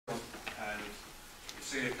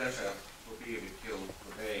It's really a pleasure to be with you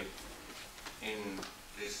today in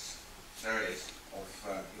this series of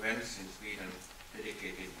events in Sweden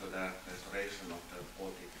dedicated to the restoration of the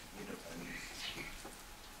Baltic independence.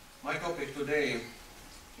 My topic today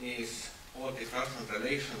is Baltic-Russian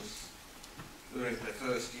relations during the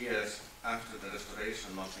first years after the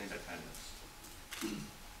restoration of independence.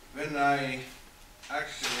 When I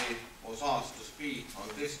actually was asked to speak on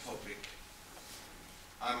this topic,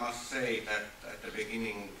 I must say that at the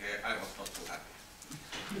beginning I was not too happy.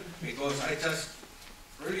 Because I just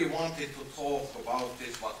really wanted to talk about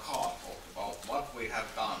this, what Carl talked about, what we have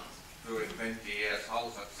done during 20 years, how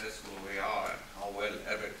successful we are, and how well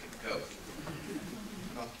everything goes.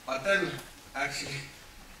 No, but then, actually,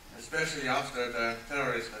 especially after the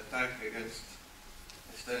terrorist attack against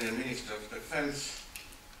Estonian Minister of Defense,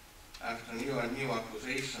 after new and new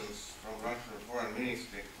accusations from Russian Foreign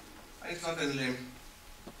Ministry, I suddenly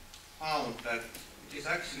found that it is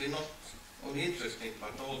actually not only interesting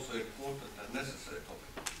but also important and necessary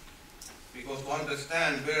topic. Because to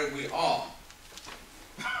understand where we are,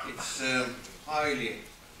 it's highly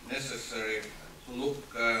necessary to look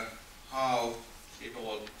how it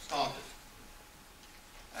all started.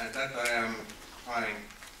 And that I am trying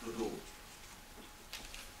to do.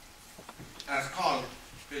 As Carl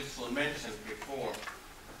Wilson mentioned before,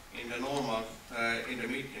 in the normal,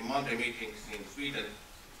 Monday meetings in Sweden,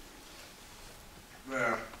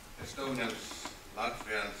 where Estonians,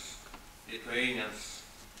 Latvians, Lithuanians,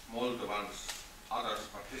 Moldovans, others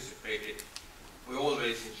participated, we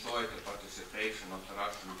always enjoyed the participation of the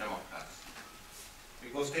Russian Democrats,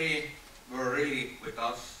 because they were really with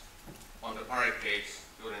us on the barricades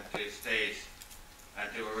during these days, and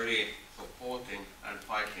they were really supporting and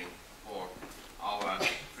fighting for our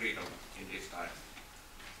freedom in this time.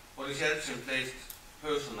 Boris Yeltsin played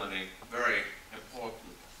personally very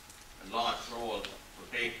important and large role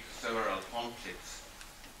to take several conflicts,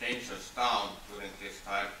 dangers down during this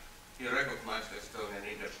time. He recognized Estonian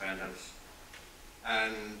independence,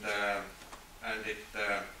 and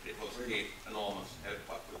it was really enormous help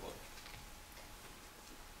what we got.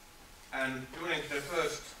 And during the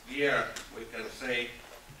first year, we can say,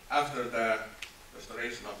 after the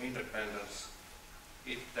restoration of independence,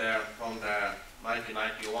 it from the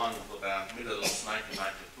 1991 to the middle of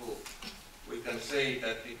 1992, we can say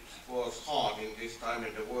that it was hard in this time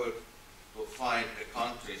in the world to find the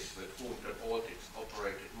countries with whom the Baltics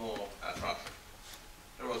cooperated more as Russia.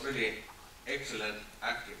 There was really excellent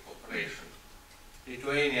active cooperation.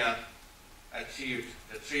 Lithuania achieved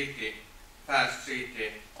the treaty, fast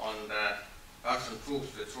treaty on the Russian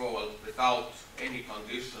troops withdrawal without any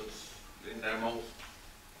conditions, in their most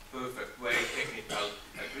perfect way, technical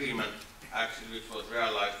agreement, actually, which was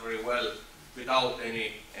realized very well without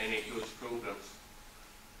any huge problems.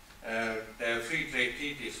 The free trade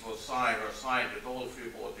treaties were signed with all three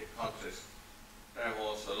Baltic countries. There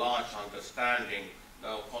was a large understanding,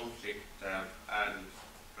 no conflict, and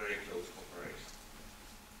very close cooperation.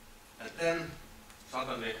 And then,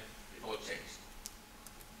 suddenly, it all changed.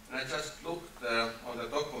 And I just looked on the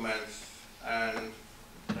documents and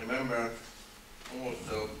remembered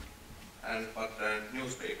also, but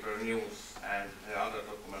newspaper news and the other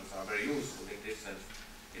documents are very useful in this sense.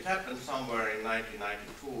 It happened somewhere in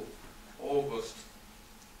 1992, August,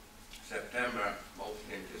 September,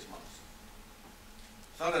 mostly in this month.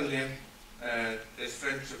 Suddenly, this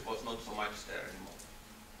friendship was not so much there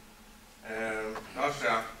anymore.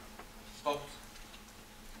 Russia stopped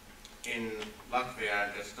in Latvia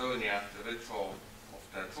and Estonia the withdrawal of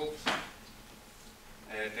their troops,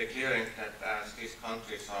 declaring that as these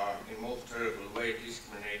countries are in most terrible way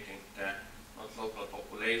discriminating the not local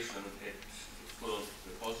population, it couldn't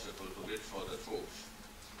be possible to withdraw the troops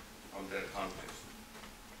from their countries.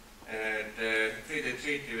 The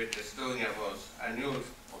treaty with Estonia was annulled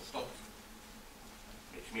or stopped,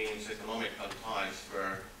 which means economical ties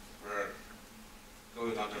were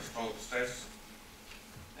going under strong stress.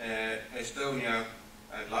 Estonia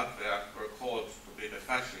and Latvia were called to be the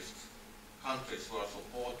fascist countries who are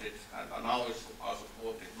supported and are now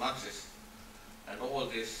supporting Nazis. And all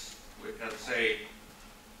this, we can say,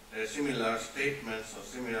 similar statements or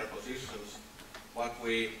similar positions, what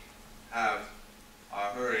we are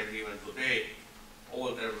hearing even today, all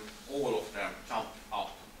of them jumped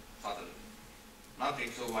out suddenly. Nothing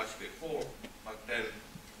so much before, but then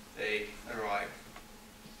they arrived.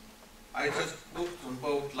 I just looked on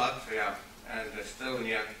both Latvia and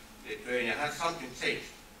Estonia, Lithuania. Has something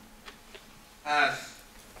changed? Has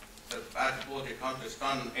the Baltic countries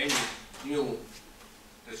done any new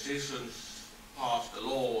decisions, passed the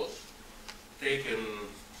laws, taken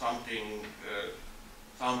something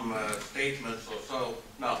some statements or so.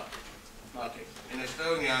 No, nothing. In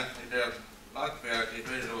Estonia, in the Latvia,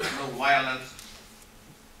 there was no violence,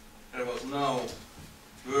 there was no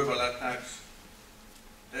verbal attacks,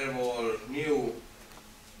 there were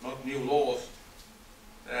not new laws,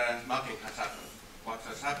 nothing has happened. What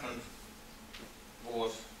has happened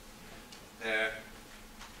was the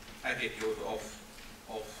attitude of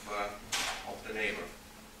the neighbor.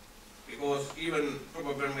 Because even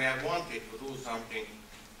probably when we have wanted to do something,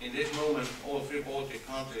 in this moment all three Baltic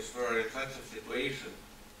countries were in such a situation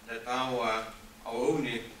that our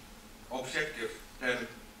only objective then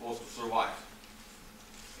was to survive.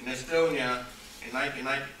 In Estonia, in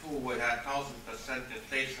 1992 we had 1000%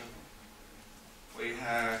 inflation. We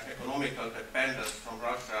had economical dependence from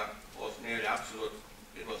Russia was nearly absolute.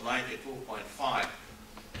 It was 92.5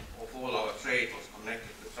 of all our trade was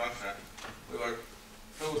connected with Russia. We were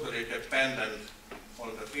totally dependent on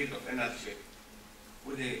the field of energy.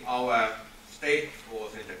 Our state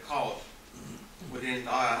was in the chaos. We didn't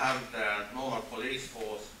have the normal police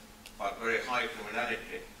force, but very high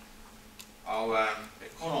criminality. Our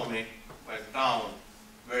economy went down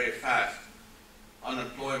very fast.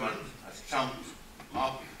 Unemployment has jumped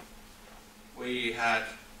up. We had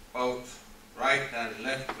both right and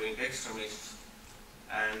left-wing extremists,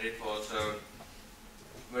 and it was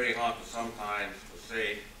very hard to sometimes to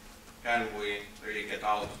say, can we really get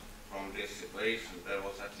out from this situation? There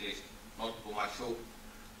was at least not too much hope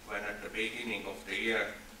when at the beginning of the year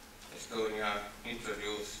Estonia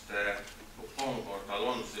introduced the Uppmärksammas or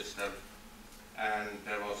Talet system, and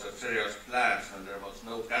there was a serious plan and there was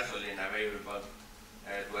no gasoline available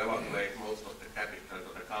to evacuate most of the capital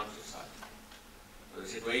to the countryside. So the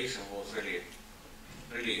situation was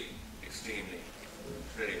really extremely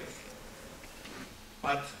serious.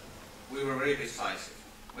 But we were very decisive.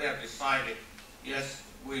 We have decided, yes,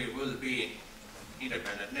 we will be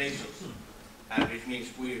independent nations, and it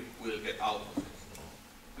means we will get out of it.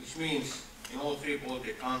 Which means in all three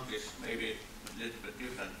Baltic countries, maybe a little bit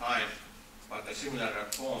different time, but a similar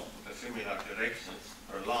reforms with a similar directions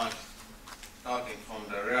are launched, starting from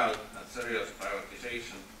the real and serious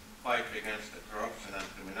privatization, fight against the corruption and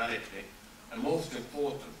criminality, and most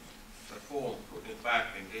important reform putting back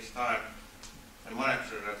in this time, the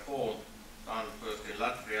monetary reform done first in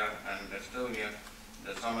Latvia and Estonia in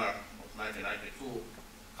the summer of 1992,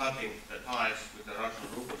 cutting the ties with the Russian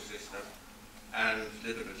ruble system, and a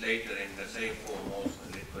little bit later in the same form also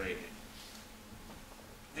in Lithuania.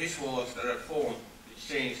 This was the reform which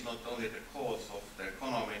changed not only the course of the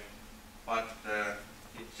economy, but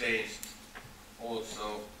it changed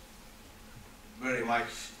also very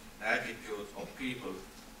much the attitude of people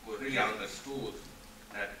who really understood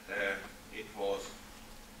that it was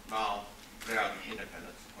now real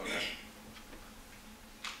independence for them.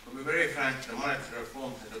 To be very frank, the monetary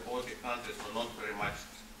reforms in the Baltic countries were not very much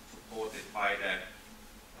supported by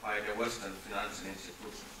the Western financial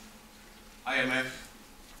institutions. IMF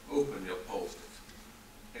openly opposed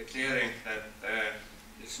it, declaring that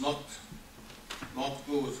it's not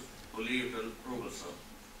good to leave the ruble zone.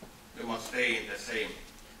 We must stay in the same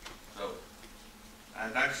zone.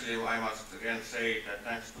 And actually, I must again say that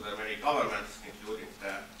thanks to the many governments, including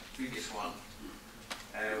the Swedish one,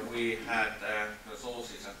 we had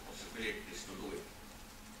resources and possibilities to do it.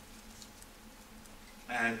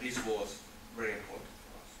 And this was very important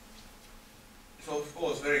for us. It's of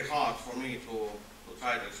course very hard for me to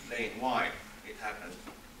try to explain why it happened,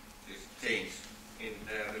 this change in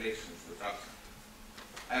the relations with Russia.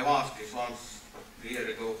 I have asked this once a year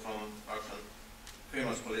ago from Russian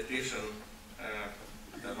famous politician,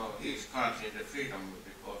 he is currently in the freedom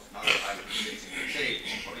because now I'm in the jail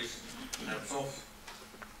for his Nemtsov.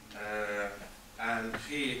 And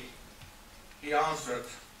he answered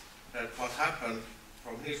that what happened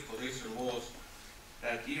from his position was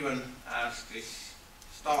that even as this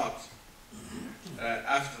start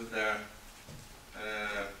after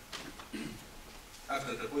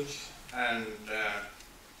the Bush and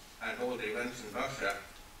all the events in Russia,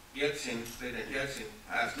 President Yeltsin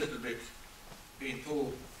has a little bit been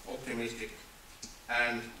too optimistic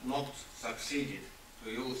and not succeeded to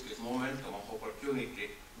use this momentum of opportunity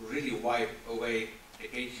to really wipe away the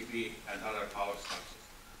KGB and other power structures.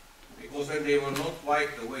 Because when they were not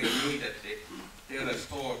wiped away immediately, they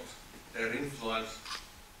restored their influence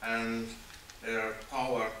and their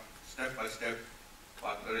power step by step,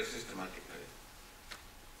 but very systematically.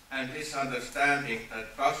 And this understanding that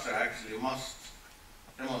Russia actually must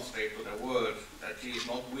demonstrate to the world that she is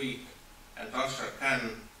not weak and Russia can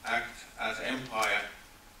act as an empire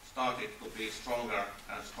started to be stronger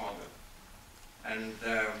and stronger. And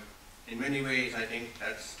in many ways, I think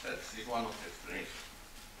that's one of the explanations.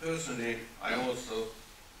 personally, I also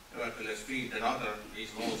nevertheless feel another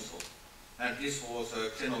reason also, and this was a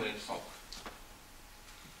genuine shock.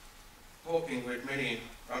 Talking with many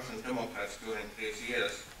Russian Democrats during these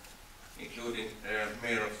years, including the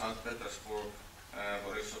mayor of St. Petersburg,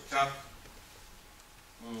 Boris Sobchak,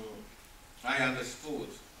 I understood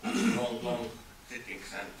after long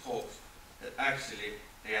sittings and talks that actually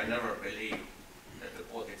they had never believed that the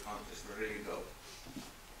Baltic countries would really go.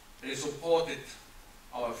 They supported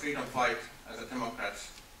our freedom fight as a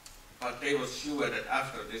Democrats, but they were sure that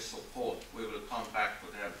after this support we will come back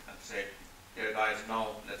to them and say, "Dear guys,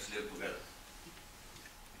 now let's live together."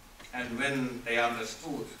 And when they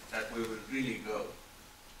understood that we will really go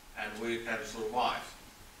and we can survive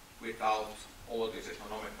without all these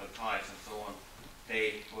economical ties and so on,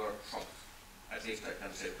 they were shocked. At least I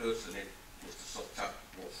can say personally, Mr. Sobchak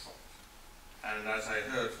was shocked. And as I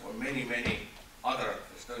heard from many other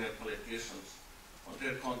Estonian politicians on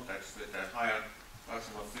their contacts with the higher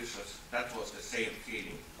Russian officials, that was the same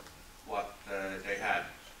feeling what they had.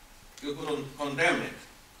 You couldn't condemn it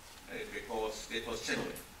because it was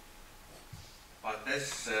genuine. But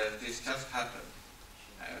this just happened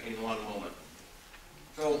in one moment.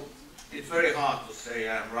 So it's very hard to say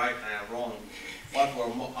I am right, I am wrong, what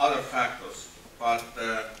were other factors, but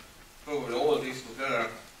probably all these together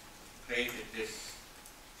created this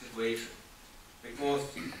situation. Because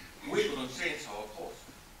we couldn't change our course.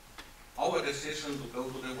 Our decision to go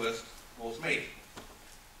to the West was made.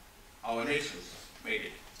 Our nations made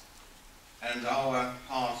it. And our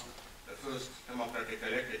task, the first democratic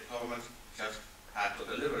elected government, just had to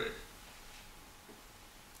deliver it.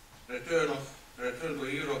 The return to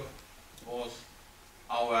Europe was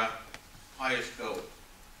our highest goal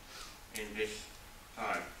in this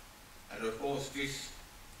time. And of course, to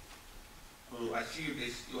achieve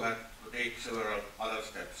this, you have to take several other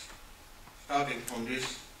steps. Starting from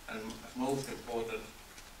this, and most important,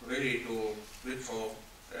 really to withdraw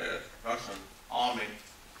the Russian army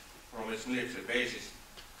from its military bases,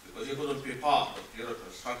 because you couldn't be part of the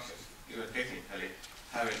European structures, even technically,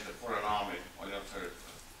 having the foreign army on your territory.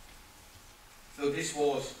 So this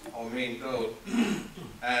was our main goal,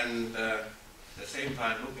 and at the same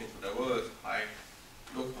time looking to the world, I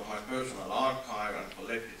looked at my personal archive and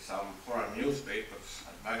collected some foreign newspapers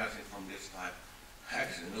and magazines from this time.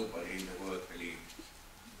 Actually, nobody in the world believed.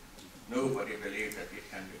 Nobody believed that it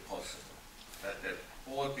can be possible, that the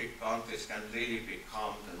Baltic countries can really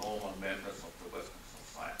become the normal members of the Western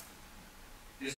society.